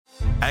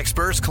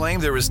Experts claim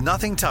there is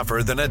nothing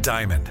tougher than a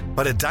diamond.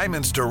 But at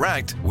Diamonds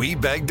Direct, we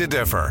beg to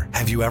differ.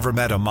 Have you ever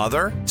met a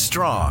mother?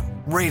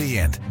 Strong,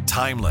 radiant,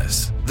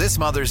 timeless. This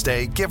Mother's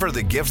Day, give her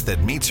the gift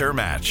that meets her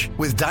match.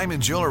 With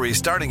diamond jewelry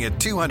starting at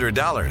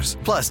 $200.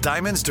 Plus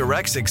Diamonds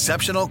Direct's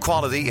exceptional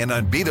quality and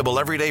unbeatable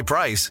everyday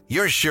price,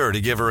 you're sure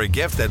to give her a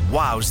gift that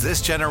wows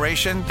this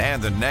generation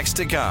and the next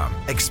to come.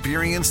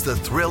 Experience the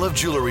thrill of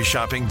jewelry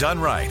shopping done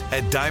right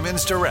at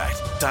Diamonds Direct.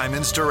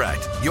 Diamonds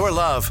Direct. Your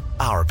love,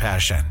 our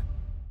passion.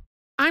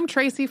 I'm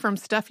Tracy from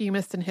Stuff You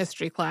Missed in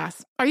History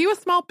class. Are you a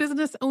small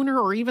business owner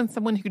or even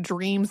someone who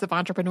dreams of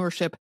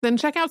entrepreneurship? Then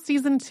check out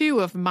Season 2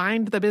 of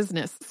Mind the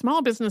Business,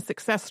 Small Business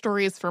Success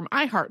Stories from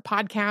iHeart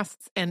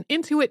Podcasts and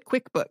Intuit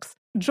QuickBooks.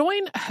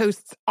 Join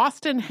hosts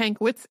Austin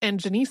Hankwitz and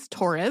Janice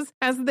Torres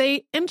as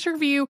they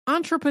interview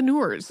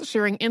entrepreneurs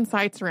sharing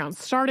insights around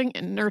starting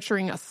and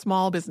nurturing a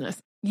small business.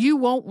 You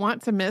won't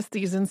want to miss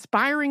these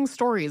inspiring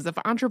stories of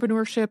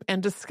entrepreneurship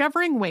and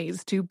discovering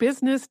ways to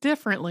business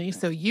differently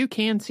so you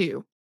can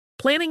too.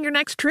 Planning your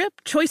next trip?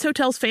 Choice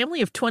Hotels'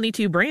 family of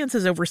 22 brands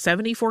has over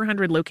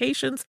 7,400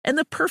 locations and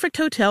the perfect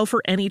hotel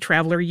for any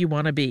traveler you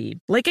want to be.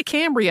 Like a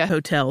Cambria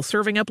Hotel,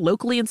 serving up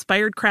locally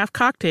inspired craft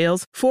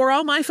cocktails for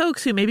all my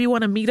folks who maybe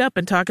want to meet up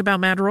and talk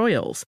about Mad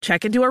Royals.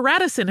 Check into a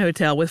Radisson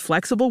Hotel with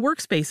flexible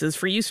workspaces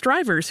for you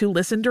strivers who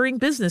listen during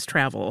business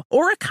travel.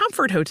 Or a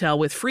Comfort Hotel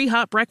with free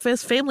hot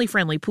breakfast,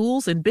 family-friendly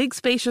pools, and big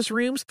spacious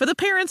rooms for the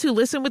parents who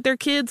listen with their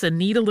kids and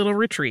need a little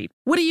retreat.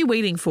 What are you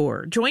waiting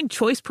for? Join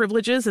Choice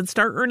Privileges and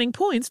start earning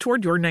points toward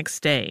your next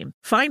stay.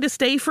 Find a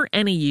stay for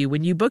any you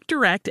when you book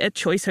direct at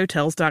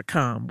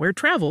choicehotels.com, where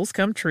travels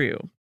come true.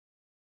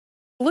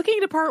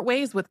 Looking to part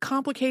ways with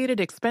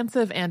complicated,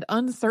 expensive, and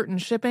uncertain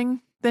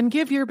shipping? Then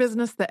give your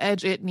business the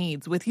edge it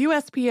needs with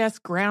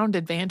USPS Ground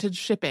Advantage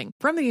shipping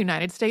from the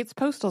United States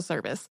Postal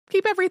Service.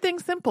 Keep everything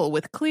simple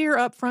with clear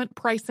upfront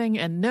pricing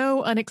and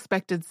no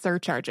unexpected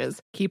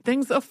surcharges. Keep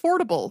things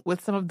affordable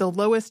with some of the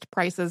lowest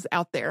prices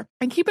out there.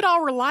 And keep it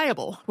all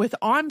reliable with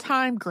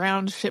on-time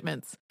ground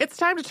shipments. It's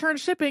time to turn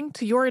shipping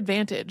to your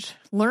advantage.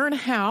 Learn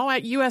how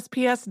at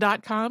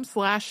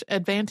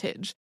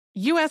USPS.com/advantage.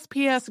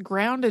 USPS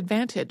Ground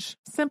Advantage.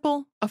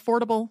 Simple,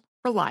 affordable,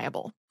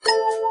 reliable.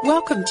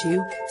 Welcome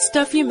to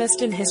Stuff You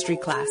Missed in History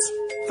class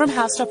from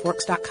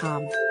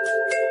HowStuffWorks.com.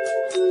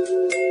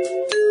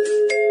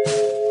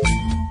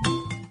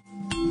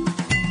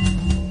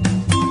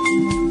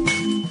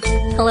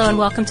 Hello and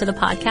welcome to the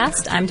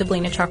podcast. I'm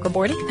Deblina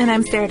Chakraborty. And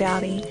I'm Sarah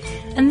Dowdy.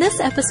 And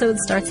this episode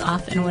starts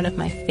off in one of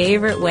my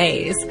favorite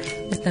ways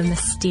with the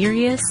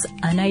mysterious,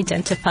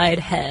 unidentified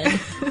head.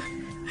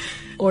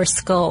 Or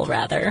skull,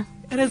 rather.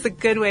 It is a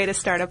good way to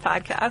start a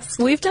podcast.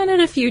 We've done it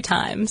a few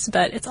times,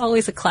 but it's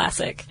always a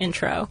classic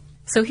intro.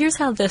 So here's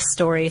how this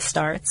story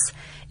starts.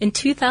 In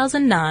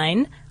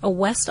 2009, a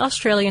West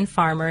Australian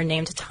farmer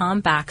named Tom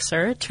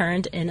Baxter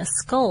turned in a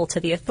skull to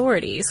the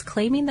authorities,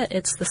 claiming that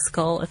it's the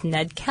skull of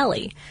Ned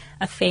Kelly,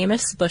 a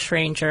famous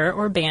bushranger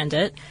or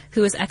bandit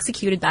who was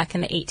executed back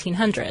in the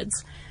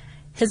 1800s.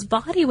 His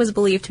body was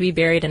believed to be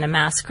buried in a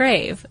mass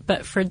grave,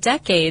 but for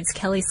decades,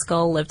 Kelly's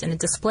skull lived in a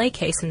display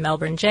case in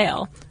Melbourne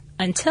jail.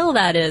 Until,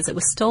 that is, it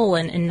was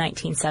stolen in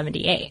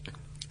 1978.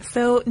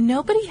 So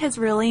nobody has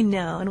really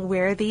known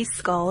where the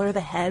skull or the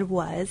head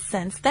was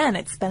since then.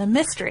 It's been a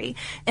mystery.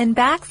 And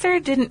Baxter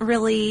didn't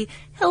really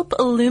help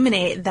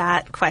illuminate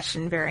that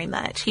question very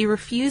much. He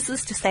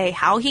refuses to say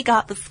how he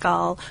got the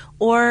skull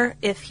or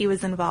if he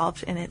was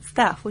involved in its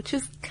theft, which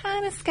is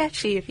kind of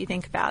sketchy if you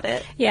think about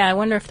it. Yeah, I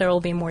wonder if there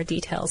will be more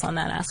details on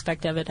that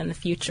aspect of it in the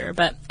future.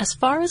 But as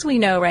far as we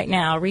know right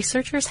now,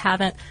 researchers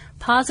haven't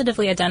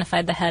positively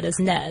identified the head as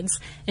Ned's.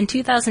 In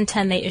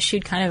 2010, they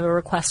issued kind of a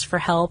request for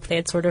help. They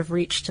had sort of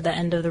reached to the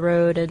end of the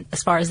road and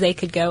as far as they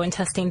could go in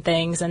testing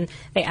things, and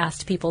they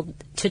asked people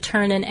to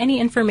turn in any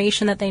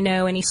information that they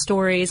know, any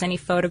stories, any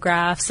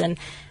photographs, and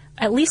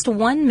at least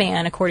one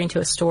man, according to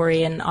a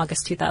story in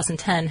August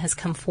 2010, has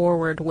come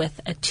forward with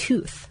a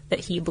tooth that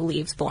he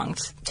believes belonged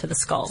to the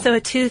skull. So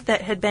a tooth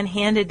that had been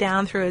handed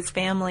down through his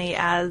family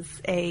as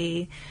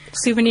a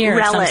souvenir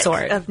relic of some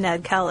sort of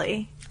Ned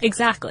Kelly.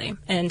 Exactly.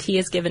 And he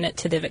has given it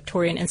to the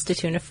Victorian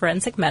Institute of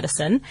Forensic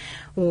Medicine,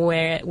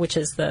 which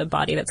is the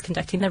body that's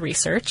conducting the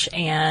research.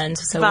 And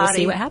so we'll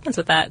see what happens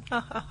with that.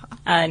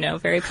 I know,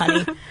 very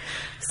punny.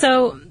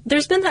 So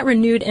there's been that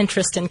renewed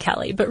interest in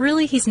Kelly, but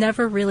really he's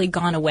never really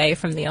gone away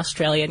from the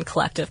Australian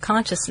collective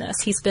consciousness.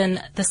 He's been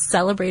the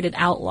celebrated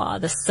outlaw,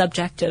 the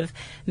subject of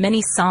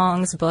many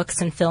songs,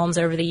 books, and films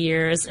over the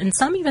years, and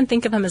some even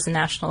think of him as a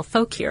national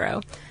folk hero.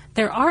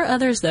 There are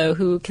others, though,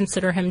 who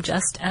consider him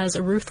just as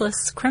a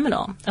ruthless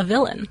criminal, a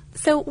villain.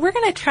 So we're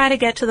going to try to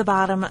get to the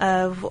bottom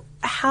of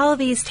how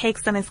these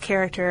takes on his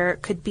character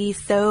could be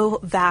so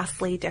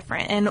vastly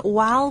different. And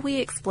while we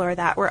explore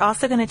that, we're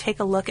also going to take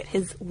a look at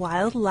his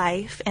wild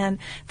life and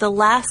the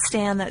last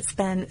stand that's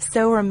been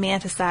so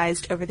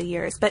romanticized over the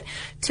years. But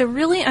to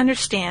really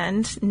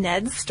understand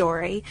Ned's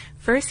story,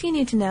 first you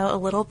need to know a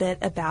little bit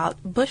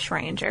about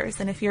bushrangers.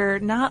 And if you're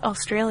not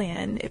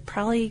Australian, it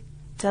probably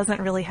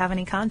doesn't really have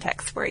any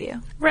context for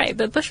you. Right,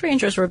 but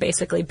bushrangers were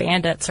basically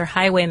bandits or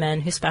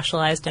highwaymen who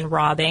specialized in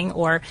robbing,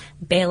 or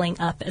bailing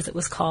up as it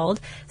was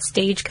called,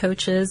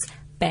 stagecoaches,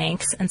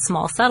 banks, and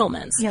small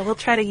settlements. Yeah, we'll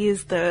try to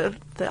use the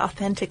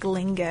authentic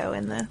lingo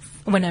in this.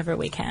 Whenever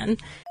we can.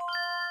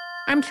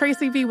 I'm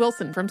Tracy V.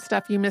 Wilson from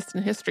Stuff You Missed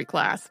in History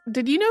Class.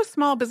 Did you know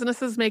small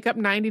businesses make up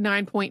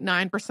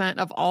 99.9%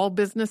 of all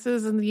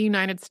businesses in the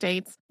United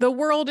States? The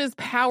world is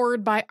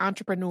powered by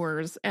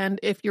entrepreneurs, and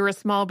if you're a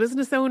small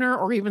business owner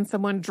or even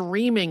someone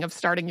dreaming of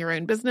starting your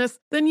own business,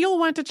 then you'll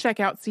want to check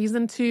out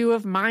Season 2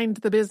 of Mind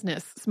the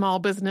Business, Small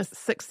Business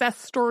Success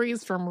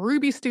Stories from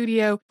Ruby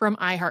Studio, from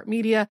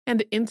iHeartMedia,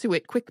 and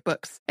Intuit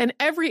QuickBooks. And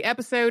every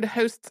episode,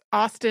 hosts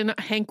Austin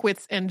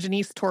Hankwitz and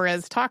Janice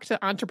Torres talk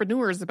to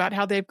entrepreneurs about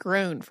how they've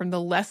grown from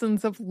the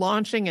lessons of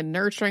launching and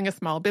nurturing a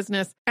small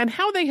business and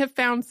how they have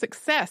found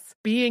success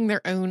being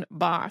their own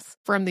boss.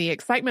 From the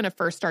excitement of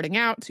first starting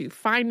out to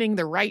finding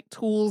the right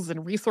tools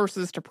and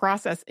resources to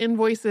process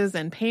invoices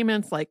and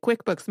payments like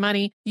QuickBooks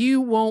Money,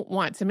 you won't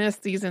want to miss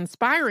these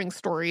inspiring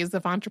stories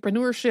of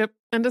entrepreneurship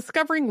and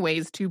discovering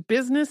ways to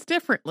business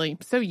differently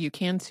so you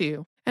can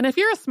too. And if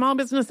you're a small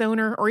business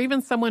owner or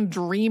even someone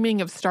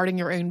dreaming of starting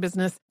your own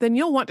business, then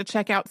you'll want to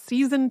check out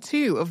Season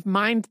 2 of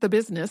Mind the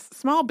Business,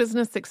 Small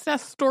Business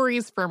Success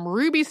Stories from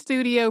Ruby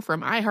Studio,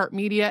 from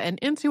iHeartMedia, and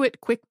Intuit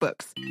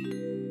QuickBooks.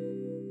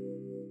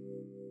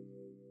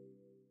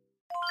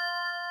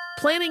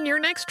 Planning your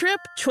next trip?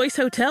 Choice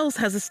Hotels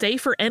has a stay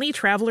for any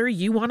traveler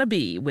you want to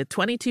be, with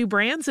 22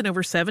 brands and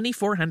over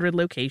 7,400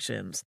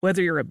 locations.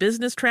 Whether you're a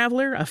business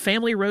traveler, a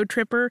family road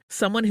tripper,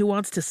 someone who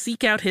wants to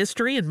seek out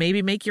history and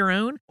maybe make your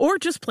own, or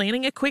just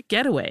planning a quick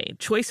getaway,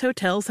 Choice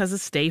Hotels has a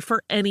stay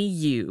for any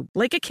you.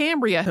 Like a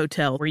Cambria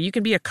Hotel, where you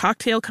can be a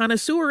cocktail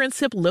connoisseur and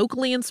sip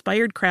locally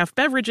inspired craft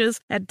beverages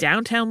at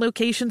downtown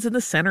locations in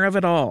the center of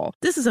it all.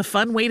 This is a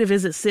fun way to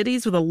visit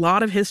cities with a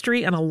lot of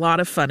history and a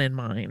lot of fun in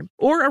mind.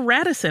 Or a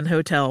Radisson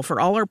Hotel for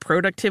all our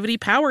productivity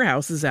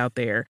powerhouses out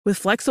there. With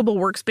flexible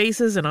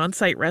workspaces and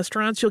on-site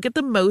restaurants, you'll get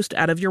the most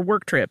out of your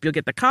work trip. You'll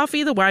get the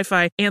coffee, the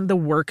Wi-Fi, and the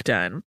work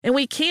done. And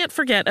we can't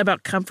forget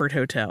about Comfort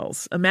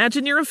Hotels.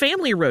 Imagine you're a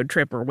family road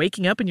tripper,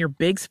 waking up in your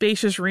big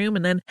spacious room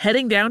and then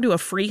heading down to a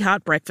free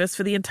hot breakfast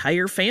for the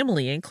entire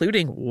family,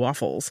 including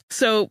waffles.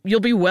 So you'll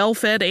be well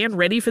fed and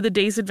ready for the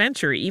day's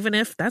adventure, even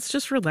if that's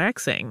just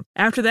relaxing.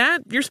 After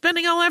that, you're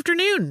spending all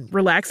afternoon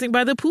relaxing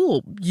by the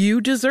pool.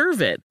 You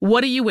deserve it.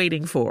 What are you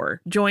waiting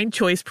for? Join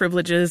Choice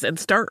Privileges and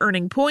start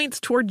earning points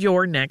toward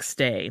your next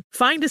stay.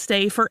 Find a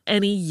stay for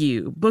any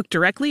you. Book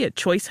directly at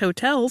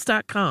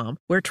choicehotels.com,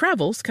 where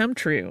travels come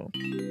true.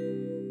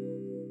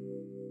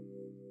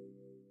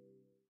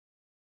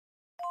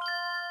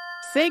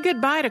 Say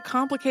goodbye to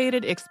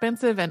complicated,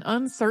 expensive, and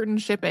uncertain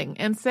shipping,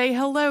 and say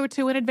hello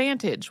to an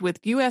advantage with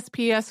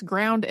USPS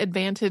Ground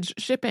Advantage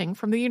shipping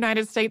from the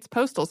United States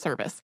Postal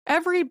Service.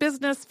 Every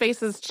business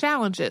faces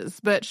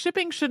challenges, but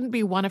shipping shouldn't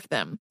be one of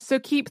them. So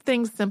keep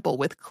things simple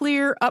with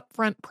clear,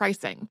 upfront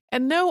pricing,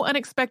 and no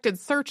unexpected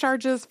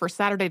surcharges for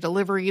Saturday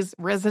deliveries,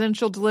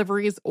 residential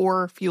deliveries,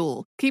 or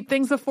fuel. Keep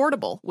things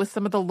affordable with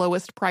some of the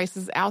lowest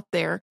prices out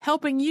there,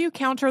 helping you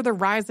counter the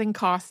rising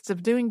costs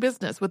of doing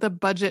business with a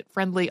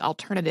budget-friendly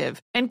alternative.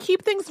 And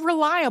keep things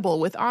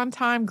reliable with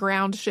on-time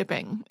ground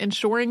shipping,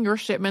 ensuring your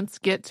shipments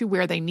get to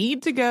where they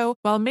need to go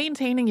while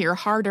maintaining your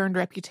hard-earned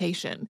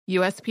reputation.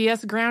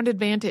 USPS Ground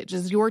Advantage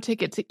is your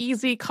ticket to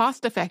easy,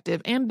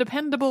 cost-effective, and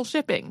dependable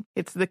shipping.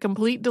 It's the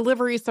complete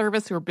delivery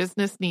service your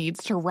business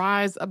needs to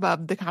rise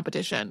above the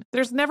competition.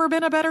 There's never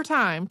been a better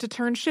time to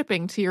turn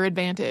shipping to your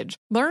advantage.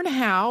 Learn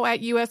how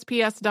at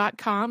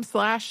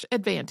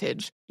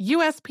USPS.com/advantage.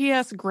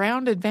 USPS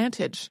Ground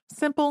Advantage.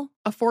 Simple,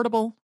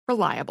 affordable,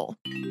 reliable.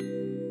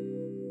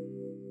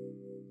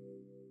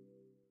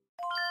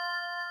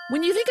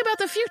 When you think about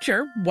the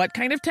future, what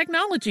kind of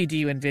technology do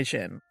you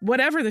envision?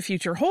 Whatever the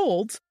future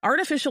holds,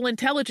 artificial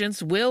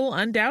intelligence will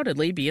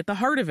undoubtedly be at the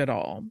heart of it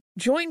all.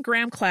 Join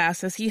Graham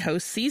Class as he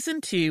hosts Season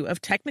 2 of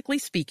Technically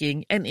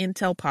Speaking, an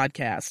Intel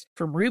podcast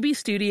from Ruby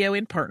Studio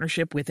in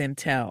partnership with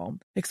Intel.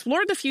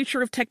 Explore the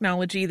future of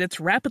technology that's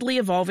rapidly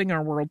evolving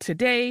our world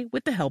today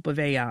with the help of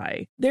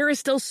AI. There is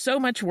still so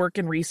much work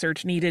and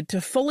research needed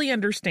to fully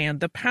understand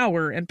the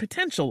power and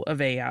potential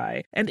of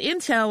AI, and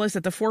Intel is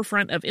at the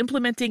forefront of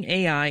implementing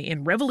AI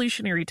in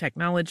revolutionary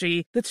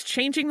technology that's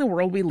changing the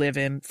world we live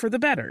in for the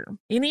better.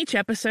 In each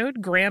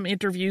episode, Graham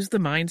interviews the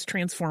minds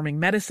transforming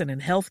medicine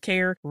and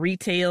healthcare,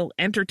 retail,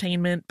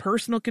 entertainment,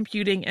 personal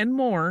computing, and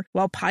more,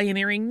 while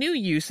pioneering new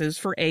uses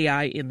for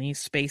AI in these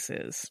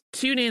spaces.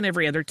 Tune in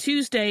every other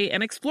Tuesday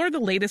and explore the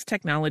latest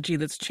technology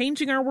that's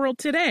changing our world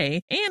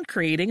today and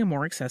creating a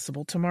more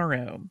accessible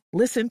tomorrow.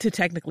 Listen to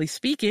Technically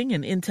Speaking,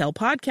 an Intel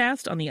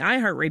podcast on the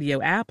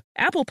iHeartRadio app,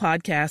 Apple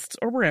Podcasts,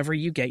 or wherever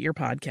you get your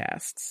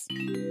podcasts.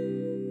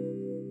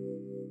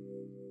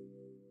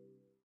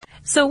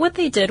 So what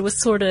they did was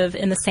sort of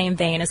in the same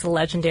vein as the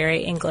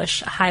legendary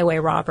English highway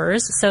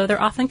robbers. So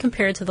they're often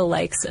compared to the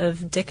likes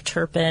of Dick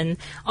Turpin.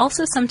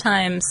 Also,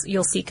 sometimes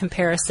you'll see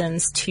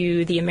comparisons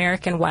to the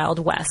American Wild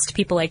West,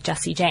 people like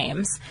Jesse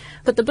James.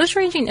 But the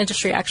bushranging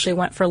industry actually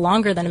went for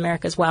longer than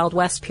America's Wild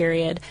West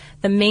period.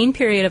 The main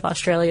period of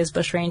Australia's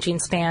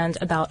bushranging spanned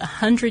about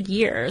 100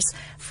 years,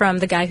 from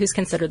the guy who's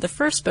considered the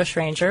first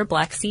bushranger,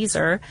 Black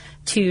Caesar,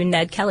 to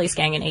Ned Kelly's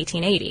gang in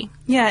 1880.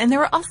 Yeah, and there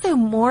were also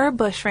more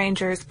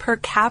bushrangers per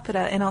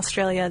capita in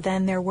Australia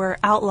than there were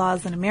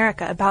outlaws in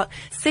America, about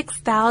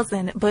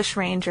 6,000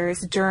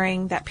 bushrangers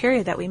during that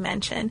period that we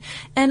mentioned.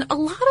 And a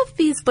lot of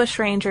these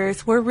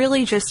bushrangers were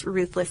really just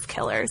ruthless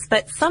killers,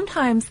 but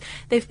sometimes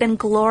they've been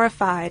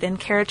glorified and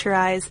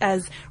characterized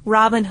as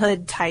Robin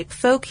Hood-type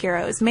folk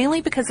heroes,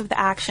 mainly because of the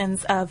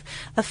actions of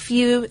a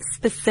few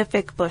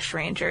specific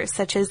bushrangers,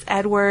 such as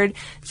Edward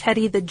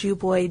Teddy the Jew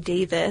Boy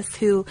Davis,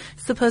 who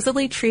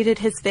supposedly treated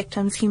his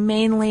victims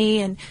humanely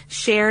and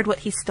shared what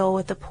he stole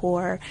with the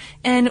poor.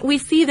 And we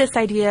see this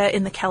idea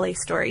in the Kelly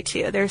story,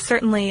 too. There's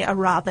certainly a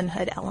Robin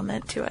Hood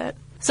element to it.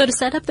 So to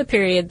set up the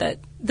period that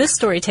this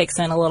story takes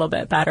in a little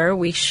bit better,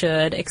 we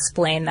should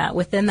explain that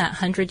within that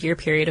 100-year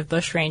period of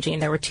bushranging,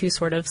 there were two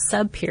sort of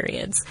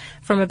sub-periods.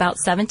 From about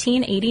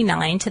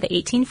 1789 to the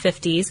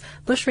 1850s,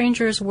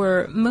 bushrangers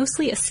were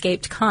mostly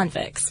escaped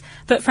convicts.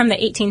 But from the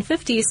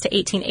 1850s to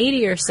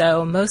 1880 or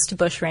so, most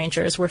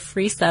bushrangers were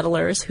free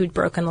settlers who'd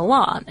broken the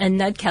law, and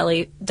Ned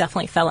Kelly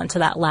definitely fell into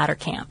that latter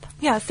camp.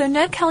 Yeah, so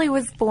Ned Kelly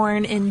was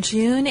born in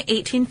June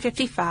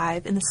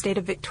 1855 in the state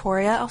of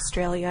Victoria,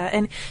 Australia,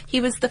 and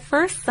he was the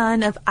first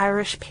son of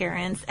Irish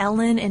parents,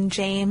 Ellen and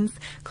James,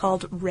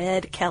 called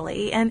Red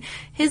Kelly. And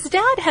his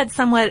dad had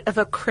somewhat of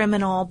a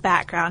criminal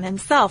background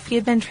himself. He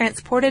had been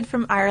transported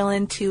from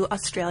Ireland to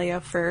Australia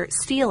for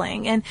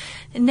stealing. And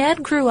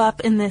Ned grew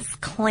up in this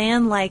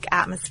clan-like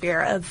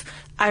atmosphere of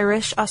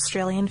Irish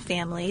Australian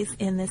families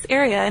in this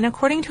area. And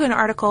according to an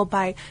article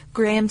by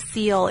Graham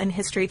Seal in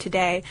History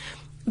Today,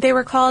 they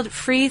were called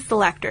free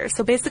selectors,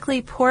 so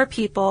basically poor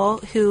people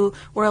who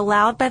were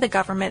allowed by the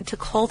government to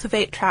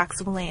cultivate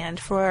tracts of land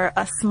for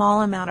a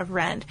small amount of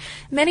rent.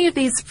 Many of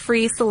these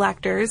free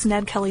selectors,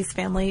 Ned Kelly's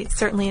family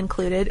certainly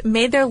included,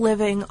 made their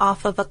living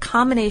off of a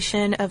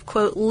combination of,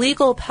 quote,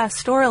 legal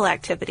pastoral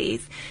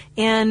activities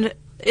and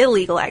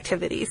illegal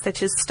activities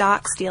such as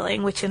stock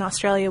stealing, which in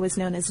Australia was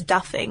known as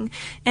duffing.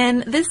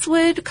 And this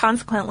would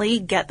consequently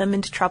get them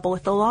into trouble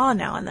with the law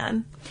now and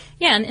then.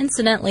 Yeah, and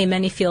incidentally,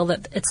 many feel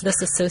that it's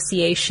this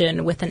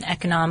association with an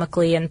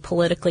economically and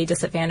politically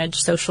disadvantaged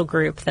social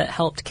group that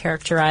helped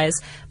characterize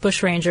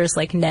bushrangers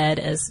like Ned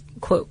as,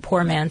 quote,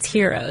 poor man's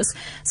heroes.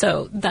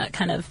 So that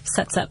kind of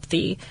sets up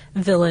the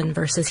villain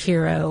versus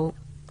hero.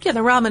 Yeah,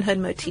 the Robin Hood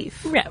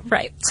motif. Yeah,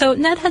 right. So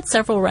Ned had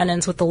several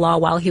run-ins with the law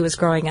while he was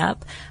growing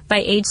up. By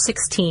age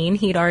 16,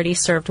 he'd already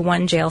served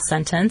one jail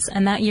sentence,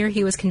 and that year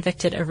he was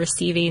convicted of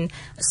receiving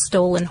a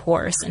stolen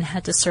horse and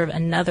had to serve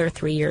another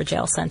 3-year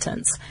jail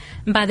sentence.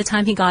 And by the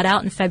time he got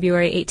out in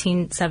February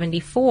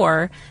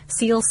 1874,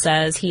 Seal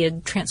says he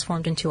had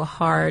transformed into a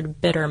hard,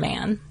 bitter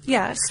man.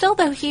 Yeah, still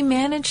though, he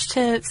managed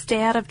to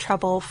stay out of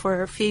trouble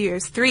for a few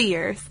years, 3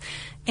 years.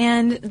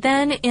 And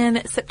then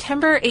in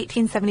September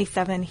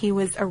 1877, he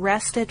was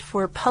arrested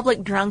for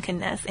public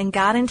drunkenness and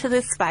got into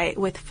this fight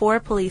with 4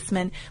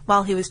 policemen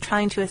while he was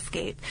trying to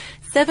escape.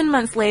 7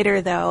 months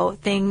later, though,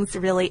 things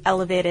really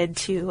elevated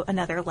to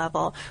another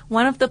level.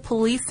 One of the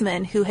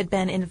policemen who had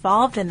been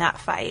involved in that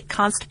fight,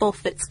 Constable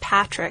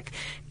Fitzpatrick,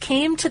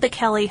 came to the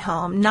Kelly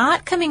home,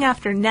 not coming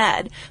after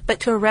Ned,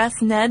 but to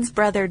arrest Ned's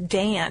brother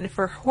Dan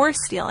for horse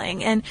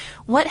stealing. And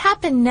what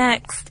happened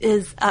next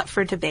is up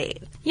for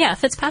debate. Yeah,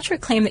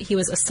 Fitzpatrick claimed that he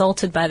was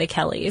assaulted by the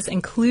Kellys,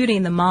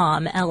 including the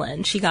mom,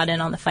 Ellen. She got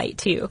in on the fight,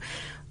 too.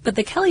 But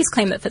the Kellys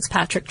claim that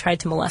Fitzpatrick tried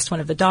to molest one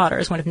of the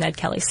daughters, one of Ned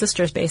Kelly's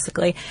sisters,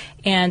 basically,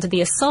 and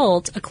the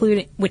assault,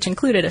 which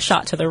included a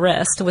shot to the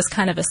wrist, was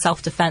kind of a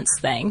self-defense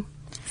thing.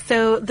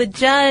 So the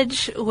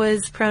judge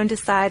was prone to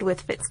side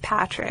with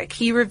Fitzpatrick.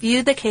 He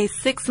reviewed the case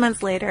 6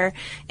 months later,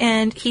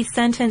 and he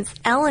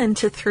sentenced Ellen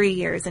to 3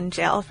 years in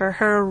jail for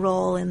her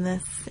role in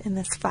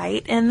this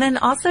fight, and then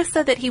also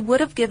said that he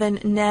would have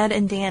given Ned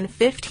and Dan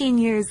 15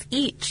 years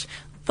each,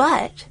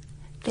 but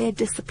they had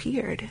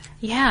disappeared.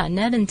 Yeah,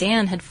 Ned and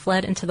Dan had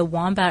fled into the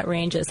Wombat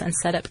Ranges and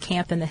set up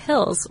camp in the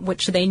hills,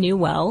 which they knew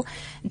well.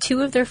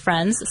 2 of their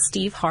friends,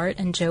 Steve Hart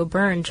and Joe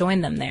Byrne,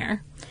 joined them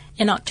there.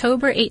 In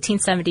October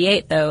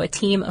 1878, though, a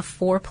team of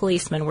 4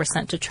 policemen were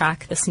sent to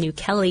track this new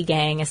Kelly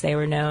gang, as they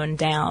were known,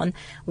 down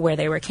where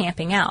they were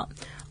camping out.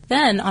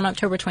 Then, on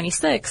October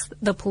 26th,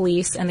 the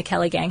police and the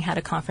Kelly gang had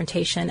a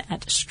confrontation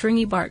at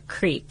Stringybark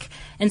Creek.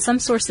 In some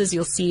sources,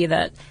 you'll see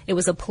that it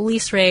was a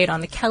police raid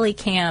on the Kelly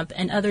camp,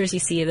 and others you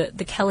see that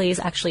the Kellys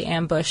actually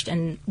ambushed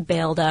and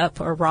bailed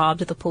up or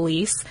robbed the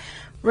police.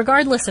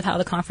 Regardless of how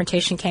the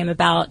confrontation came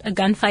about, a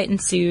gunfight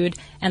ensued,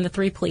 and the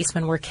 3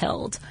 policemen were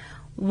killed.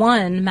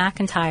 One,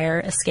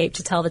 McIntyre, escaped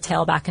to tell the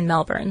tale back in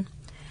Melbourne.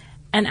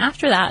 And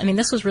after that, I mean,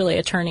 this was really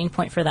a turning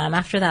point for them.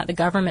 After that, the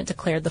government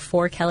declared the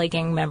 4 Kelly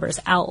gang members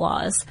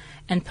outlaws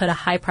and put a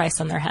high price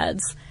on their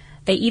heads.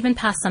 They even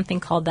passed something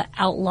called the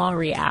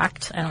Outlawry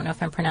Act. I don't know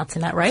if I'm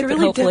pronouncing that right, it's a but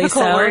really hopefully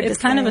so. It's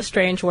kind of say. a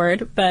strange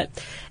word, but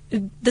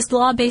this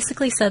law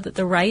basically said that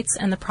the rights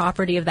and the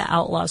property of the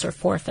outlaws are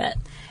forfeit,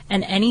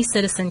 and any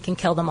citizen can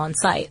kill them on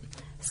sight.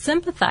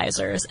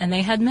 Sympathizers, and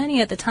they had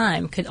many at the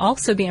time, could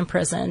also be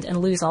imprisoned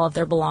and lose all of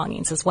their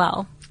belongings as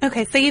well.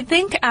 Okay, so you'd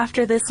think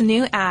after this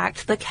new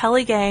act, the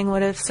Kelly gang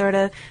would have sort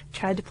of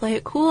tried to play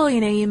it cool.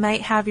 You know, you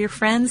might have your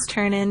friends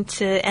turn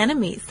into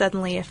enemies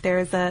suddenly if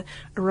there's a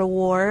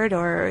reward,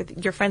 or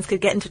your friends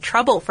could get into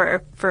trouble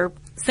for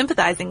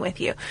sympathizing with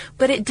you.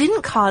 But it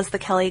didn't cause the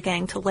Kelly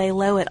gang to lay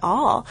low at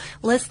all.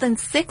 Less than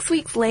 6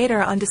 weeks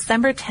later, on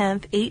December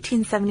 10th,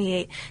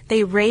 1878,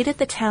 they raided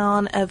the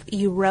town of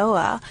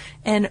Euroa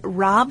and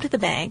robbed the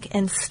bank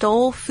and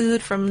stole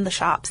food from the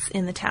shops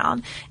in the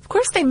town. Of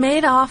course, they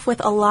made off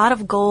with a lot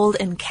of gold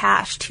and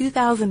cash,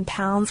 2,000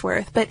 pounds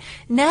worth, but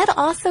Ned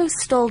also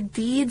stole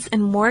deeds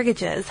and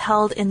mortgages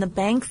held in the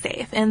bank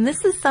safe, and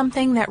this is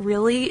something that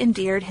really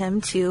endeared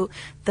him to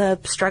the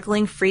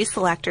struggling free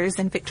selectors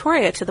in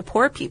Victoria, to the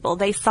poor people.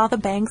 They saw the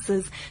banks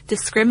as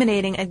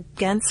discriminating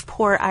against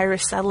poor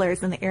Irish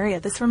settlers in the area.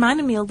 This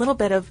reminded me a little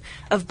bit of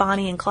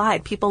Bonnie and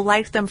Clyde. People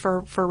liked them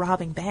for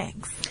robbing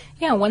banks.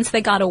 Yeah, once they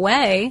got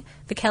away,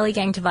 the Kelly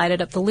gang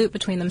divided up the loot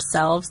between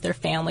themselves, their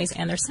families,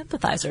 and their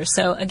sympathizers.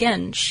 So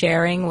again,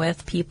 sharing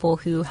with people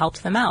who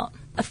helped them out.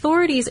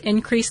 Authorities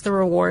increased the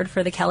reward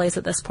for the Kellys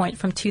at this point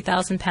from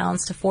 2,000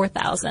 pounds to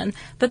 4,000,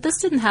 but this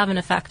didn't have an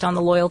effect on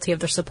the loyalty of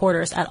their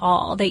supporters at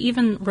all. They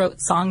even wrote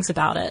songs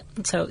about it.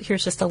 So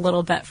here's just a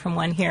little bit from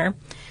one here.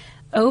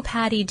 "Oh,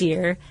 Paddy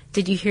dear,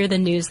 did you hear the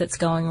news that's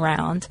going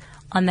round?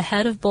 On the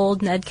head of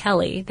bold Ned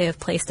Kelly, they have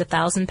placed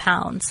 1,000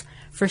 pounds.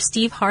 For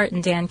Steve Hart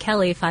and Dan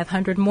Kelly,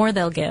 500 more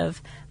they'll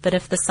give. But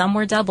if the sum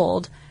were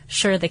doubled,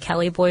 sure the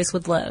Kelly boys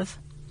would live."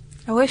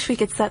 I wish we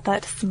could set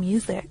that to some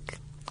music.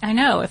 I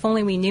know, if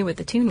only we knew what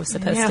the tune was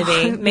supposed to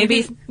be.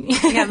 Maybe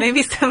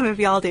maybe some of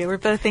y'all do. We're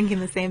both thinking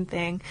the same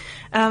thing.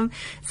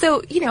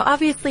 So, you know,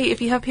 obviously if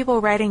you have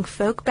people writing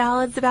folk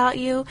ballads about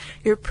you,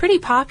 you're pretty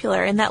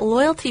popular, and that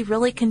loyalty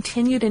really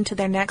continued into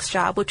their next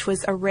job, which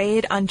was a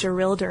raid on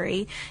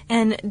Jerilderie.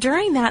 And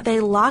during that, they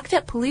locked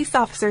up police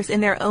officers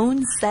in their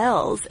own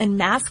cells and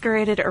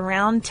masqueraded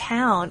around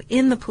town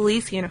in the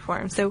police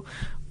uniform. So,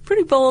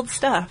 pretty bold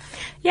stuff.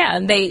 Yeah,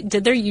 and they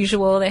did their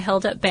usual. They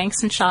held up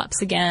banks and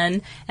shops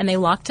again, and they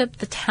locked up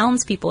the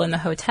townspeople in the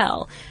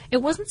hotel.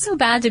 It wasn't so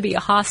bad to be a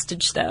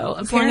hostage, though.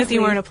 As long as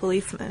you weren't a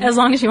policeman. As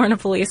long as you weren't a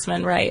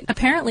policeman, right.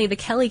 Apparently, the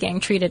Kelly gang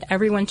treated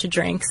everyone to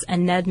drinks,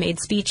 and Ned made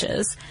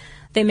speeches.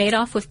 They made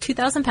off with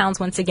 2,000 pounds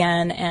once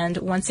again, and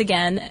once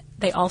again,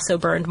 they also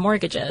burned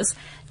mortgages.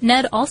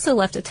 Ned also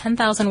left a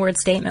 10,000-word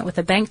statement with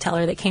a bank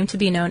teller that came to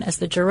be known as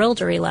the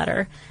Jerilderie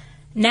letter.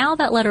 Now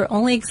that letter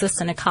only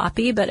exists in a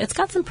copy, but it's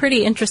got some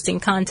pretty interesting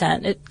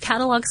content. It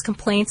catalogs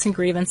complaints and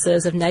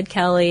grievances of Ned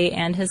Kelly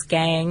and his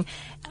gang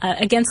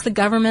against the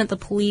government, the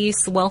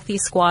police, wealthy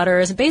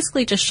squatters. It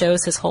basically just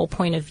shows his whole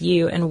point of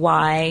view and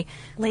why...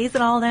 lays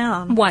it all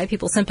down. Why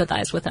people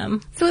sympathize with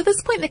him. So at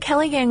this point, the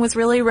Kelly gang was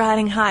really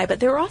riding high,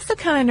 but they were also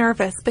kind of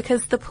nervous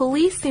because the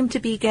police seemed to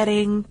be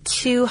getting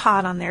too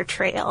hot on their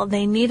trail.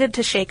 They needed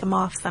to shake them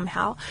off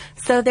somehow.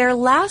 So their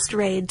last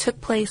raid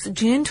took place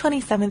June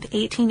 27th,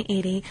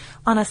 1880,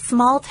 on a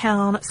small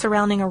town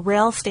surrounding a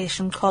rail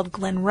station called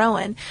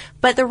Glenrowan.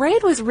 But the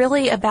raid was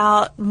really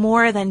about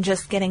more than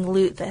just getting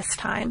loot this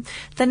time.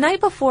 The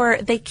night before,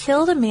 they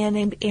killed a man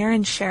named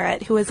Aaron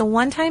Sherritt, who was a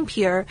one-time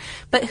peer,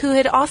 but who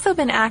had also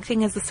been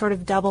acting as a sort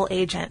of double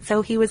agent.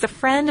 So he was a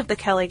friend of the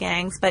Kelly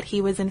gangs, but he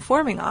was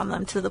informing on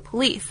them to the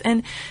police.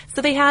 And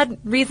so they had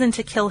reason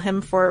to kill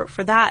him for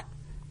that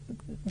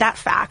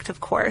fact,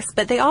 of course,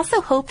 but they also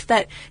hoped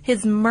that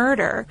his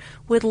murder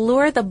would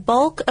lure the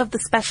bulk of the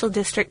Special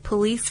District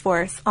Police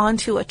Force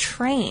onto a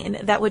train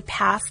that would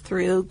pass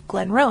through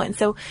Glenrowan.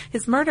 So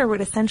his murder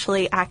would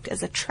essentially act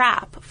as a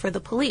trap for the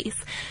police.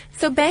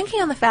 So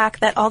banking on the fact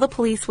that all the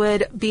police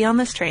would be on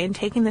this train,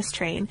 taking this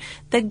train,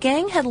 the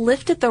gang had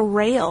lifted the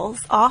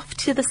rails off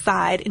to the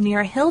side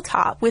near a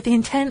hilltop with the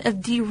intent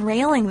of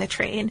derailing the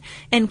train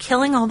and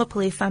killing all the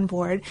police on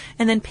board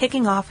and then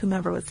picking off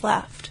whomever was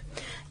left.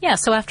 Yeah,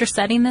 so after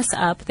setting this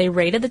up, they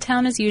raided the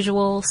town as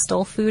usual,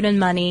 stole food and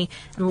money,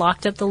 and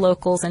locked up the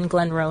locals in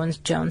Glenrowan's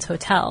Jones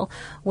Hotel,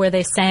 where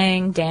they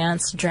sang,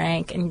 danced,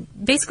 drank, and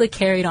basically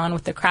carried on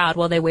with the crowd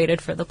while they waited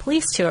for the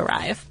police to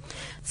arrive.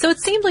 So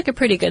it seemed like a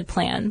pretty good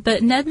plan,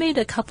 but Ned made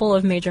a couple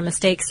of major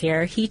mistakes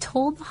here. He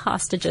told the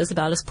hostages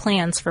about his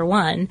plans, for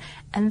one,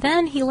 and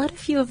then he let a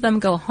few of them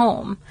go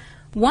home.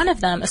 One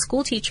of them, a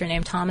school teacher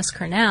named Thomas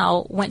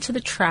Cornell, went to the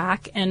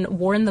track and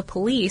warned the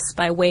police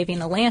by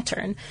waving a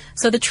lantern.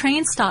 So the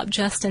train stopped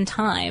just in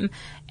time,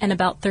 and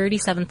about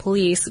 37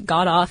 police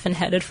got off and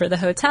headed for the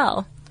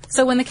hotel.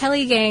 So when the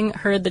Kelly gang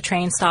heard the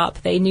train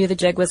stop, they knew the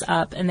jig was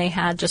up, and they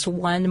had just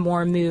one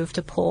more move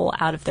to pull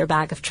out of their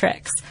bag of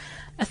tricks.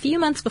 A few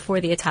months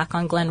before the attack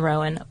on Glen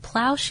Rowan,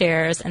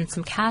 plowshares and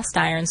some cast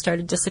iron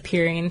started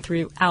disappearing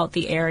throughout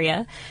the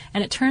area,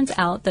 and it turns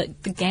out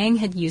that the gang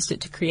had used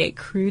it to create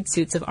crude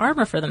suits of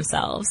armor for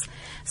themselves.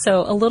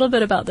 So a little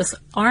bit about this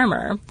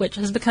armor, which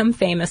has become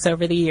famous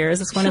over the years.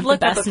 It's one of the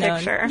best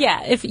known.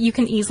 Yeah, if you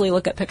can easily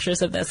look at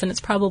pictures of this, and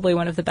it's probably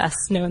one of the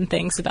best known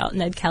things about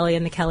Ned Kelly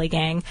and the Kelly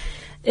gang.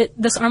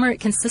 This armor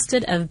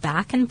consisted of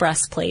back and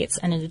breastplates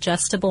and an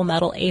adjustable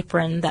metal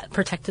apron that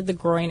protected the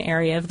groin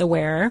area of the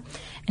wearer.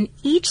 And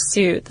each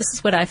suit, this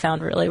is what I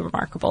found really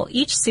remarkable,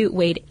 each suit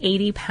weighed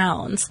 80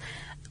 pounds.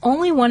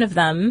 Only one of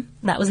them,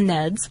 that was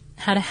Ned's,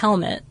 had a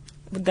helmet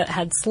that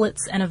had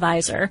slits and a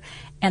visor,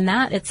 and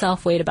that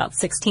itself weighed about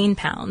 16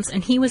 pounds.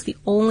 And he was the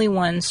only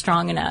one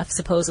strong enough,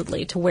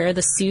 supposedly, to wear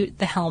the suit,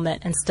 the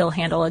helmet, and still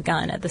handle a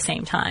gun at the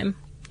same time.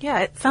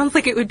 Yeah, it sounds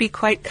like it would be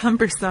quite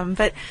cumbersome,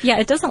 but... Yeah,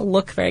 it doesn't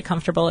look very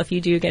comfortable if you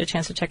do get a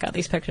chance to check out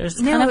these pictures.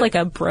 It's kind of like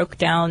a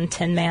broke-down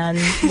Tin Man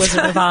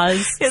Wizard of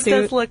Oz suit. It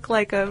does look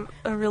like a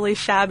really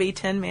shabby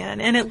Tin Man,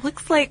 and it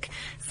looks like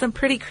some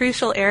pretty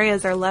crucial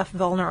areas are left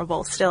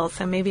vulnerable still,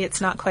 so maybe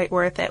it's not quite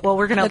worth it. Well,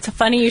 we're going to... It's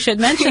funny you should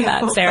mention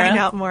that, we'll Sarah. Find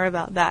out more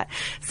about that.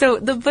 So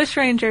the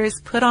bushrangers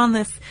put on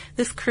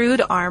this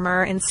crude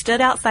armor and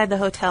stood outside the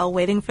hotel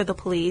waiting for the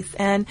police,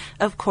 and,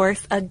 of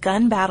course, a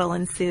gun battle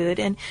ensued,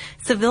 and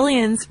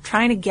civilians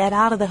trying to get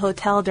out of the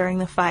hotel during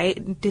the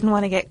fight didn't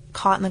want to get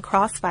caught in the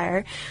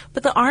crossfire,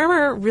 but the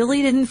armor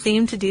really didn't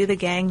seem to do the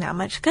gang that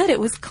much good. It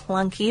was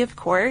clunky, of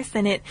course,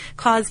 and it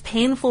caused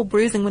painful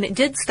bruising. When it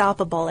did stop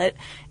a bullet,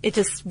 it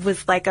just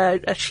was like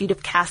a sheet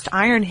of cast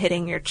iron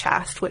hitting your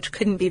chest, which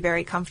couldn't be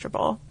very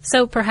comfortable.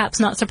 So perhaps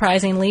not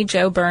surprisingly,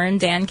 Joe Byrne,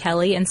 Dan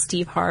Kelly, and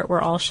Steve Hart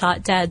were all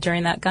shot dead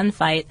during that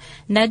gunfight.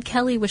 Ned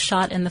Kelly was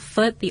shot in the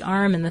foot, the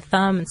arm, and the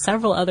thumb, and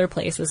several other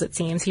places, it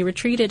seems. He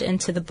retreated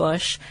into the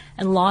bush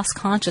and lost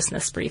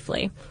consciousness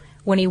briefly.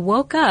 When he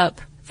woke up,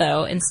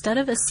 though, instead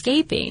of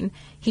escaping,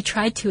 he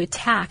tried to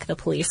attack the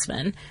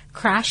policemen,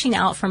 crashing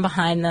out from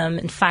behind them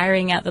and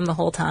firing at them the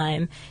whole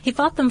time. He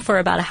fought them for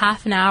about a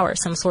half an hour,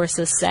 some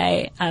sources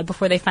say,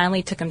 before they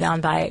finally took him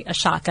down by a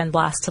shotgun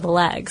blast to the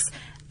legs.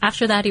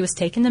 After that, he was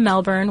taken to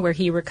Melbourne, where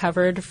he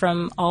recovered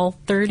from all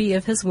 30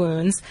 of his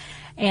wounds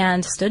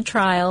and stood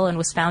trial and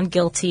was found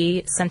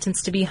guilty,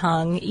 sentenced to be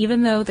hung,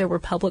 even though there were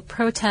public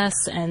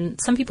protests and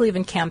some people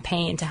even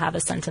campaigned to have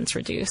his sentence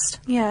reduced.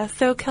 Yeah,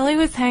 so Kelly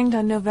was hanged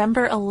on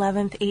November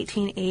 11th,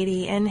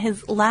 1880, and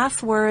his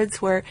last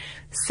words were,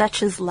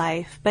 "Such is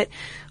life." But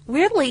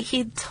weirdly,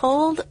 he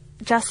told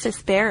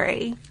Justice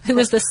Barry, who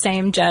was the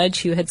same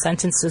judge who had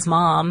sentenced his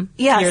mom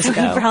years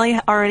ago. He probably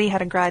already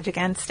had a grudge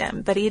against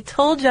him. But he had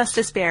told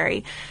Justice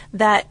Barry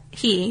that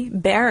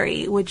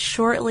Barry, would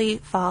shortly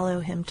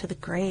follow him to the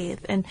grave.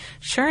 And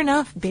sure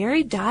enough,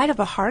 Barry died of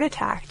a heart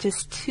attack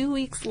just 2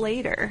 weeks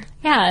later.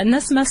 Yeah, and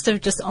this must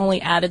have just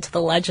only added to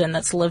the legend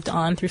that's lived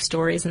on through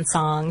stories and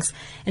songs.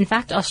 In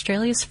fact,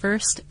 Australia's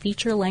first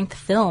feature-length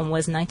film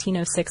was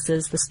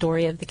 1906's The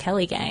Story of the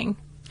Kelly Gang.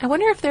 I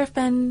wonder if there have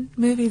been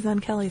movies on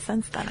Kelly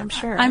since then.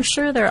 I'm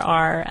sure there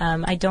are.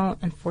 I don't,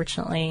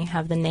 unfortunately,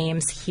 have the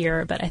names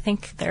here, but I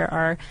think there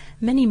are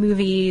many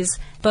movies,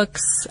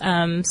 books,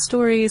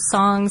 stories,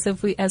 songs,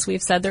 as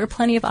we've said. There are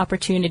plenty of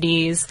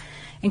opportunities,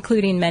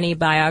 including many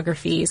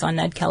biographies on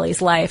Ned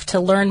Kelly's life, to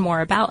learn more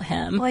about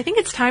him. Well, I think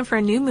it's time for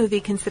a new movie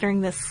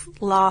considering this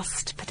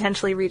lost,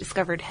 potentially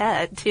rediscovered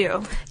head,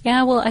 too.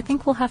 Yeah, well, I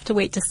think we'll have to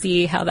wait to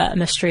see how that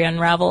mystery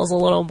unravels a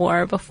little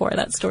more before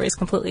that story is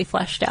completely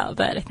fleshed out,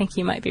 but I think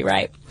you might be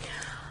right.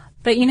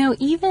 But,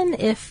 even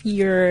if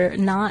you're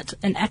not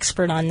an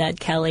expert on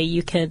Ned Kelly,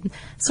 you could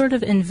sort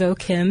of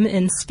invoke him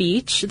in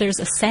speech. There's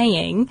a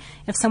saying,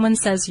 if someone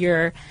says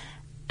you're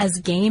as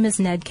game as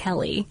Ned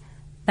Kelly,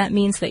 that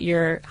means that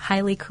you're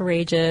highly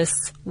courageous,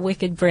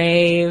 wicked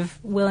brave,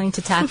 willing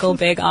to tackle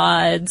big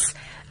odds.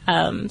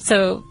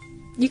 So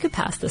you could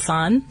pass this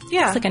on.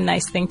 Yeah. It's like a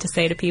nice thing to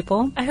say to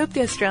people. I hope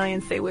the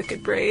Australians say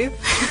wicked brave.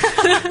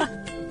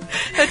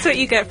 That's what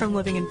you get from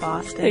living in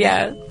Boston.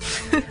 Yeah.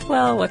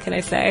 Well, what can I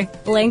say?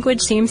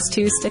 Language seems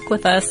to stick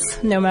with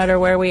us no matter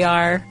where we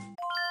are.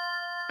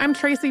 I'm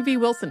Tracy V.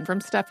 Wilson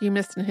from Stuff You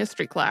Missed in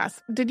History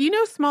Class. Did you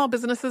know small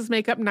businesses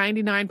make up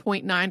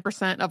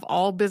 99.9% of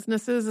all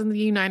businesses in the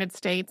United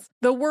States?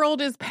 The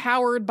world is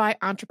powered by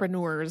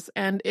entrepreneurs,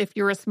 and if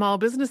you're a small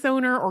business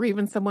owner or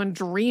even someone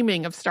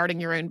dreaming of starting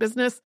your own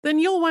business, then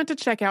you'll want to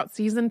check out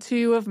Season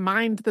 2 of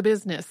Mind the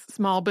Business,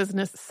 Small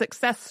Business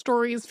Success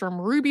Stories from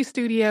Ruby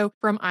Studio,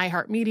 from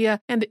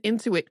iHeartMedia, and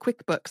Intuit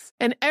QuickBooks.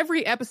 And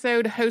every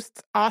episode,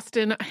 hosts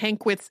Austin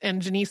Hankwitz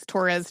and Janice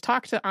Torres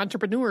talk to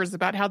entrepreneurs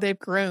about how they've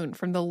grown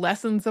from the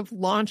lessons of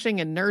launching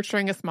and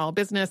nurturing a small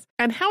business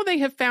and how they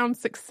have found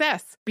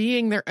success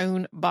being their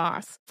own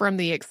boss. From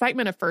the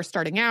excitement of first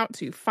starting out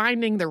to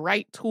finding the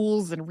right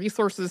tools and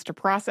resources to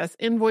process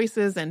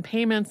invoices and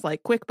payments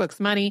like QuickBooks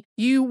Money,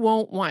 you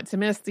won't want to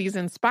miss these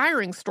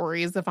inspiring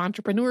stories of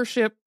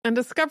entrepreneurship and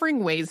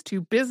discovering ways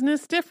to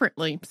business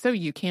differently so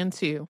you can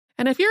too.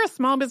 And if you're a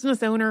small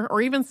business owner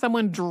or even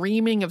someone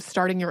dreaming of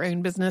starting your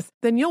own business,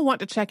 then you'll want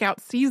to check out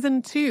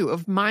Season 2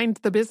 of Mind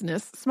the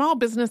Business, Small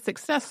Business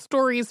Success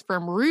Stories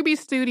from Ruby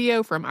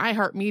Studio, from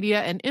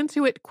iHeartMedia, and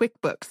Intuit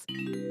QuickBooks.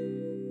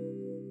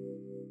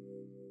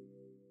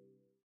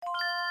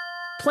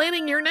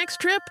 Planning your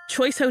next trip?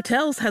 Choice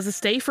Hotels has a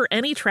stay for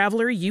any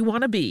traveler you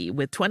want to be,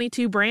 with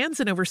 22 brands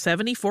and over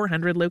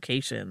 7,400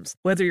 locations.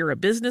 Whether you're a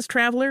business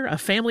traveler, a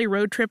family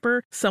road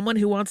tripper, someone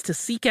who wants to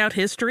seek out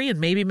history and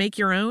maybe make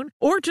your own,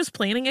 or just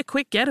planning a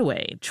quick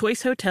getaway,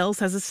 Choice Hotels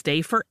has a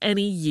stay for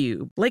any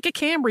you. Like a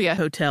Cambria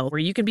Hotel, where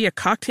you can be a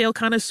cocktail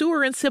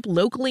connoisseur and sip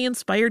locally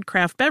inspired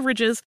craft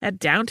beverages at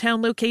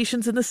downtown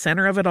locations in the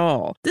center of it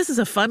all. This is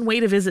a fun way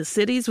to visit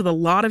cities with a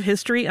lot of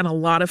history and a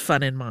lot of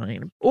fun in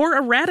mind. Or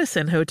a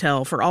Radisson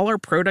Hotel, for all our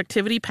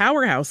productivity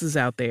powerhouses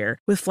out there.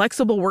 With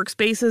flexible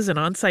workspaces and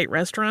on-site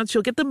restaurants,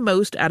 you'll get the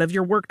most out of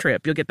your work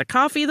trip. You'll get the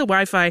coffee, the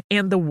Wi-Fi,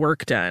 and the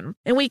work done.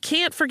 And we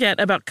can't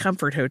forget about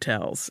Comfort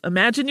Hotels.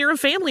 Imagine you're a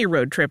family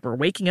road tripper,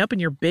 waking up in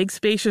your big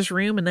spacious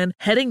room and then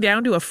heading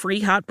down to a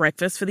free hot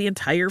breakfast for the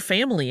entire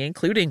family,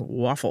 including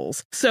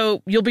waffles.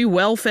 So you'll be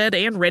well fed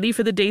and ready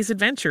for the day's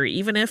adventure,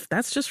 even if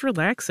that's just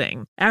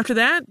relaxing. After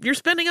that, you're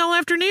spending all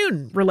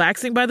afternoon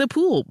relaxing by the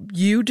pool.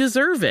 You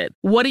deserve it.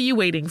 What are you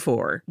waiting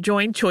for?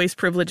 Join Choice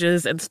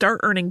Privileges and start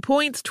earning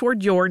points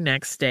toward your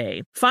next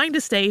stay. Find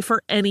a stay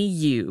for any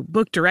you.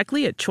 Book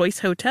directly at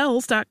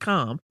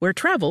choicehotels.com, where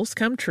travels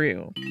come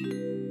true.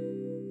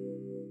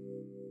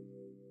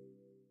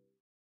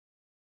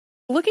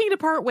 Looking to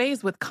part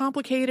ways with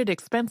complicated,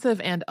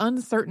 expensive, and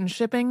uncertain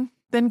shipping?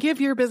 Then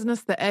give your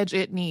business the edge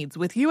it needs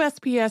with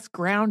USPS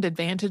Ground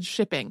Advantage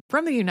shipping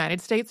from the United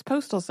States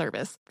Postal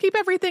Service. Keep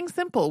everything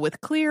simple with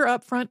clear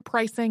upfront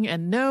pricing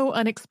and no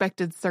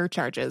unexpected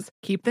surcharges.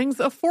 Keep things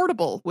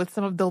affordable with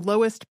some of the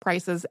lowest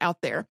prices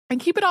out there. And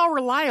keep it all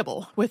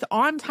reliable with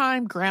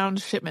on-time ground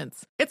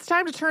shipments. It's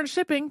time to turn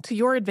shipping to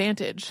your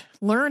advantage.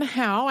 Learn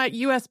how at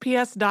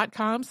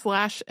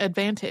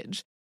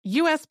USPS.com/advantage.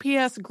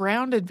 USPS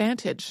Ground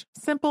Advantage.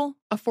 Simple,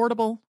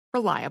 affordable,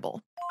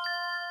 reliable.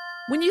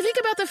 When you think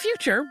about the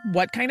future,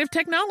 what kind of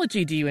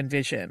technology do you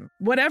envision?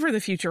 Whatever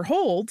the future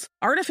holds,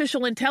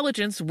 artificial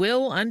intelligence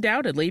will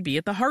undoubtedly be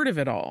at the heart of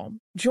it all.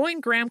 Join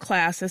Graham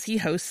Class as he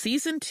hosts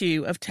Season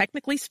 2 of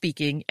Technically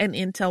Speaking, an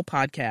Intel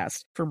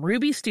podcast from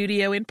Ruby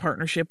Studio in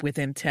partnership with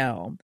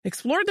Intel.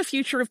 Explore the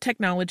future of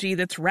technology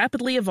that's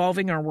rapidly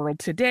evolving our world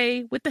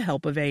today with the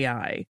help of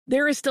AI.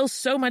 There is still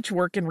so much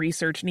work and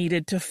research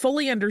needed to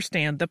fully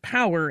understand the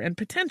power and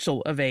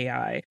potential of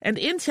AI, and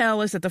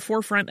Intel is at the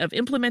forefront of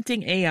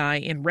implementing AI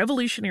in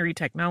revolutionary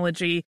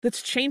technology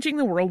that's changing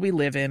the world we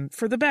live in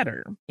for the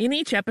better. In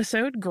each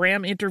episode,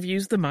 Graham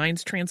interviews the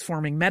minds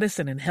transforming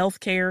medicine and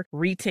healthcare,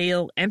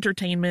 retail,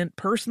 entertainment,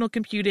 personal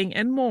computing,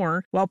 and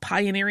more, while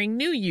pioneering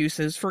new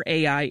uses for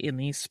AI in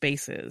these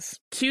spaces.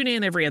 Tune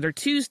in every other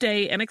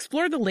Tuesday and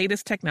explore the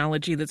latest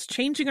technology that's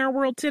changing our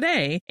world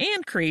today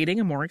and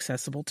creating a more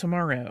accessible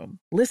tomorrow.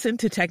 Listen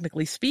to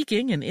Technically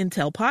Speaking, an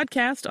Intel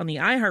podcast on the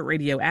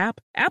iHeartRadio app,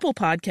 Apple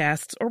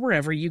Podcasts, or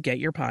wherever you get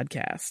your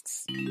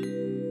podcasts.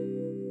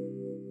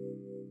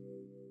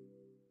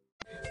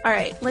 All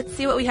right, let's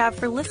see what we have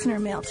for listener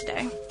mail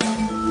today.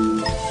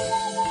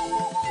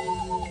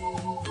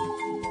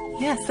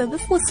 Yeah, so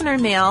this listener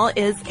mail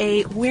is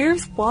a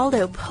Where's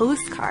Waldo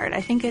postcard.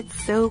 I think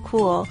it's so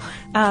cool.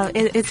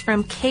 It's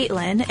from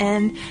Caitlin,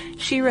 and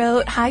she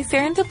wrote, "Hi,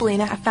 Sarah and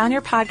Deblina. I found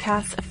your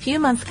podcast a few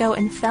months ago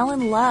and fell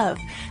in love.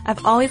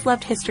 I've always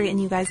loved history,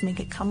 and you guys make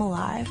it come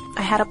alive.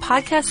 I had a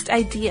podcast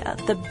idea,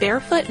 the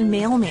Barefoot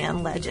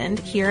Mailman legend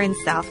here in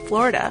South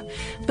Florida.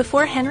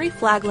 Before Henry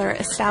Flagler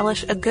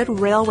established a good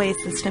railway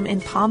system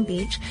in Palm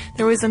Beach,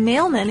 there was a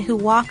mailman who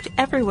walked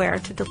everywhere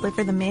to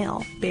deliver the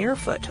mail,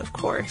 barefoot, of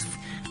course.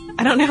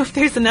 I don't know if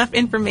there's enough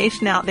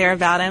information out there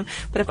about him,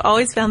 but I've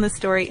always found this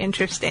story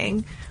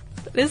interesting.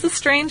 It is a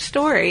strange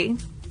story.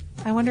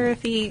 I wonder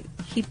if he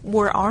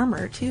wore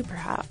armor too,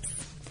 perhaps."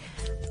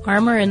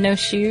 Armor and no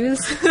shoes?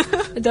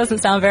 It doesn't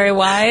sound very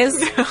wise.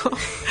 No,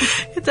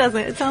 it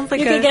doesn't. It sounds like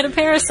you could get a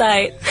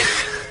parasite.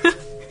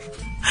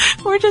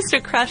 Or just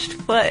a crushed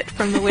foot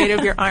from the weight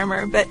of your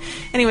armor. But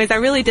anyways, I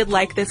really did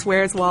like this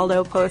Where's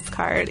Waldo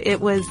postcard. It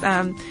was,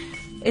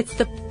 it's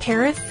the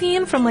Paris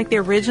scene from like the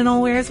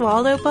original Where's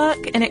Waldo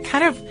book, and it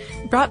kind of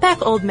brought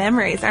back old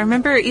memories. I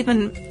remember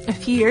even a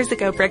few years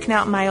ago breaking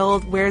out my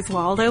old Where's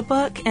Waldo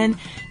book, and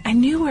I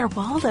knew where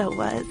Waldo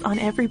was on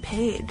every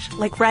page,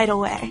 like right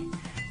away.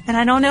 And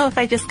I don't know if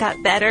I just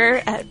got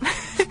better at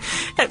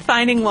at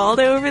finding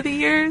Waldo over the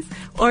years,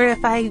 or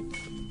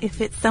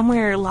if it's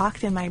somewhere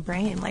locked in my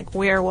brain, like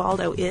where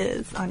Waldo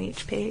is on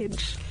each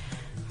page.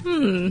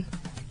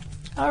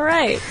 All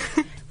right.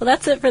 Well,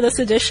 that's it for this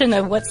edition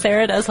of What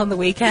Sarah Does on the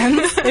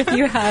Weekends. If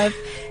you have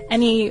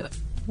any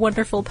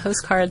wonderful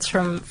postcards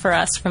for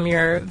us from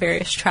your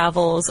various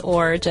travels,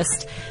 or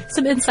just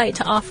some insight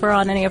to offer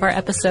on any of our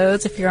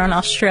episodes, if you're an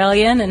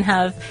Australian and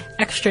have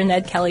extra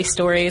Ned Kelly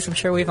stories, I'm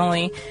sure we've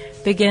only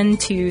begun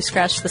to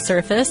scratch the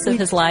surface of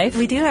his life.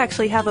 We do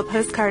actually have a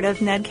postcard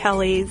of Ned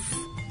Kelly's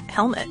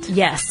helmet.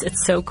 Yes,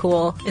 it's so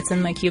cool. It's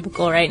in my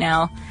cubicle right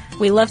now.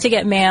 We love to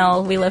get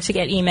mail. We love to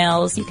get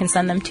emails. You can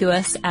send them to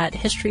us at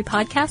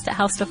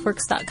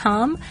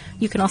historypodcast@howstuffworks.com.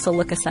 You can also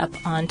look us up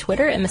on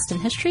Twitter at Missed in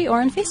History or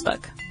on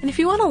Facebook. And if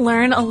you want to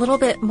learn a little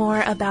bit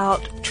more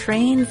about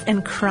trains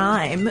and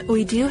crime,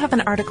 we do have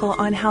an article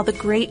on how the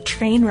Great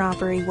Train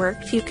Robbery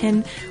worked. You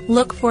can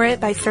look for it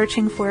by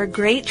searching for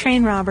Great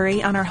Train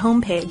Robbery on our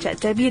homepage at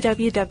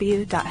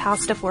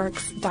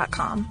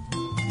www.howstuffworks.com.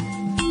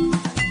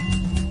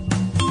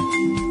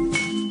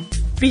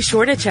 Be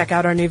sure to check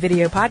out our new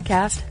video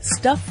podcast,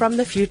 Stuff from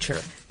the Future.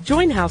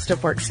 Join How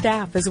Stuff Works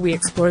staff as we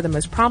explore the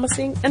most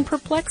promising and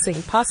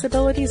perplexing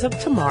possibilities of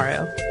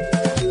tomorrow.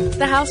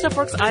 The How Stuff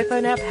Works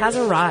iPhone app has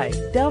arrived.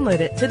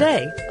 Download it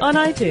today on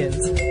iTunes.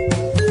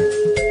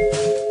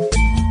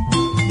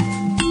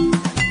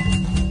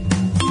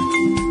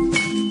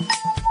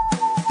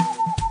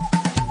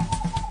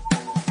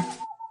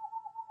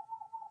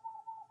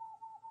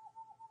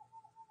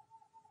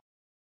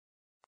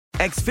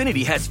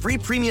 Xfinity has free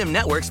premium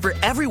networks for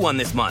everyone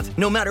this month,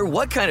 no matter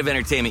what kind of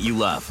entertainment you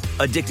love.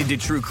 Addicted to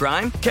true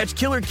crime? Catch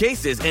killer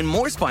cases and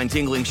more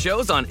spine-tingling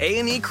shows on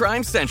A&E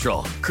Crime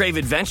Central. Crave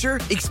adventure?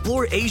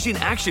 Explore Asian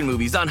action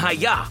movies on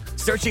Hi-Ya.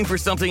 Searching for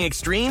something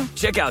extreme?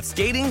 Check out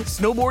skating,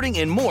 snowboarding,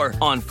 and more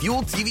on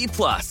Fuel TV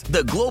Plus,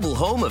 the global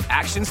home of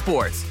action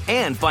sports.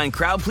 And find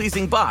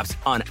crowd-pleasing bops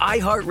on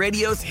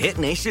iHeartRadio's Hit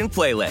Nation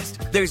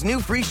playlist. There's new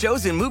free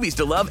shows and movies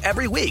to love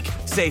every week.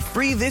 Say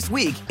free this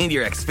week in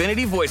your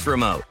Xfinity voice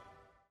remote.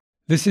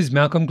 This is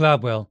Malcolm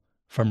Gladwell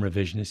from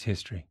Revisionist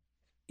History.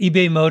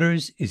 eBay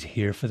Motors is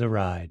here for the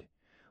ride.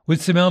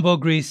 With some elbow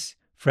grease,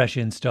 fresh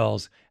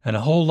installs, and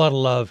a whole lot of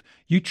love,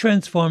 you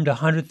transformed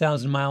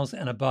 100,000 miles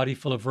and a body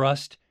full of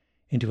rust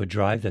into a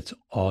drive that's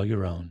all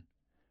your own.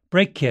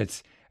 Brake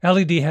kits,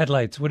 LED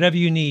headlights, whatever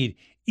you need,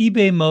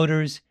 eBay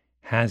Motors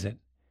has it.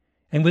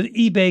 And with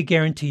eBay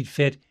Guaranteed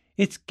Fit,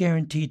 it's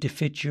guaranteed to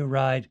fit your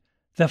ride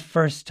the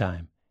first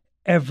time,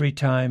 every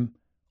time,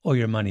 or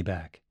your money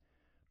back.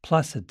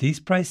 Plus, at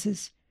these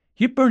prices,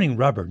 you're burning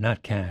rubber,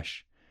 not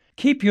cash.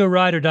 Keep your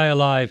ride or die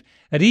alive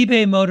at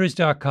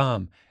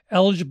ebaymotors.com.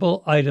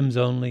 Eligible items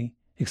only.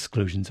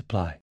 Exclusions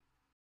apply.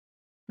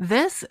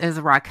 This is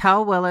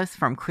Raquel Willis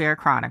from Queer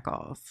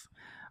Chronicles.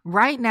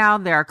 Right now,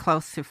 there are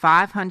close to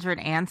 500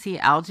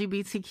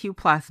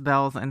 anti-LGBTQ+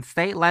 bills in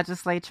state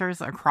legislatures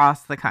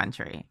across the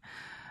country.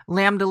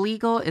 Lambda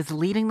Legal is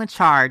leading the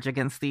charge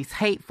against these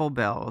hateful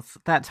bills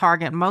that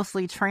target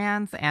mostly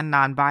trans and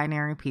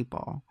non-binary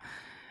people.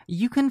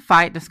 You can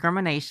fight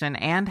discrimination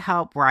and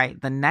help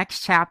write the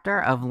next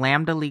chapter of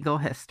Lambda Legal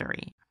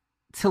history.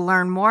 To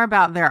learn more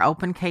about their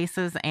open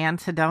cases and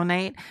to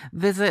donate,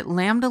 visit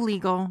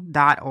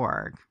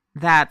lambdalegal.org.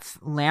 That's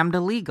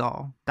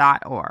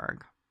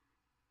lambdalegal.org.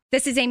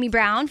 This is Amy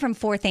Brown from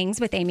 4 Things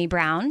with Amy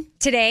Brown.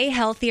 Today,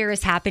 Healthier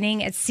is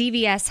happening at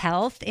CVS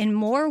Health in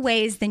more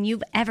ways than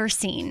you've ever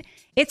seen.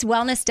 It's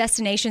wellness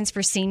destinations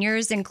for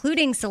seniors,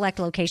 including select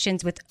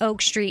locations with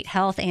Oak Street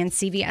Health and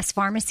CVS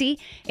Pharmacy.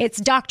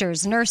 It's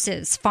doctors,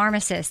 nurses,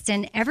 pharmacists,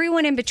 and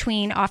everyone in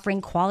between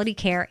offering quality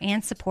care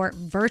and support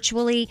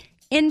virtually,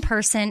 in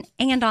person,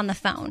 and on the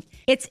phone.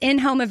 It's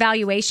in-home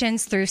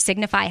evaluations through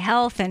Signify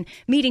Health and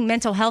meeting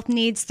mental health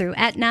needs through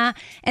Aetna.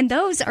 And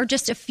those are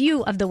just a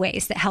few of the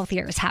ways that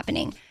Healthier is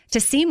happening. To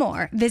see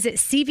more, visit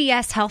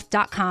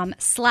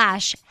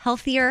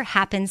cvshealth.com/healthier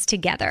happens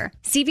together.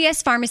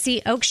 CVS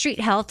Pharmacy, Oak Street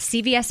Health,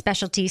 CVS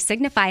Specialty,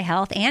 Signify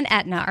Health, and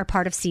Aetna are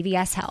part of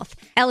CVS Health.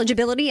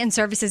 Eligibility and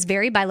services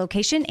vary by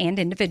location and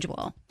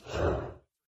individual.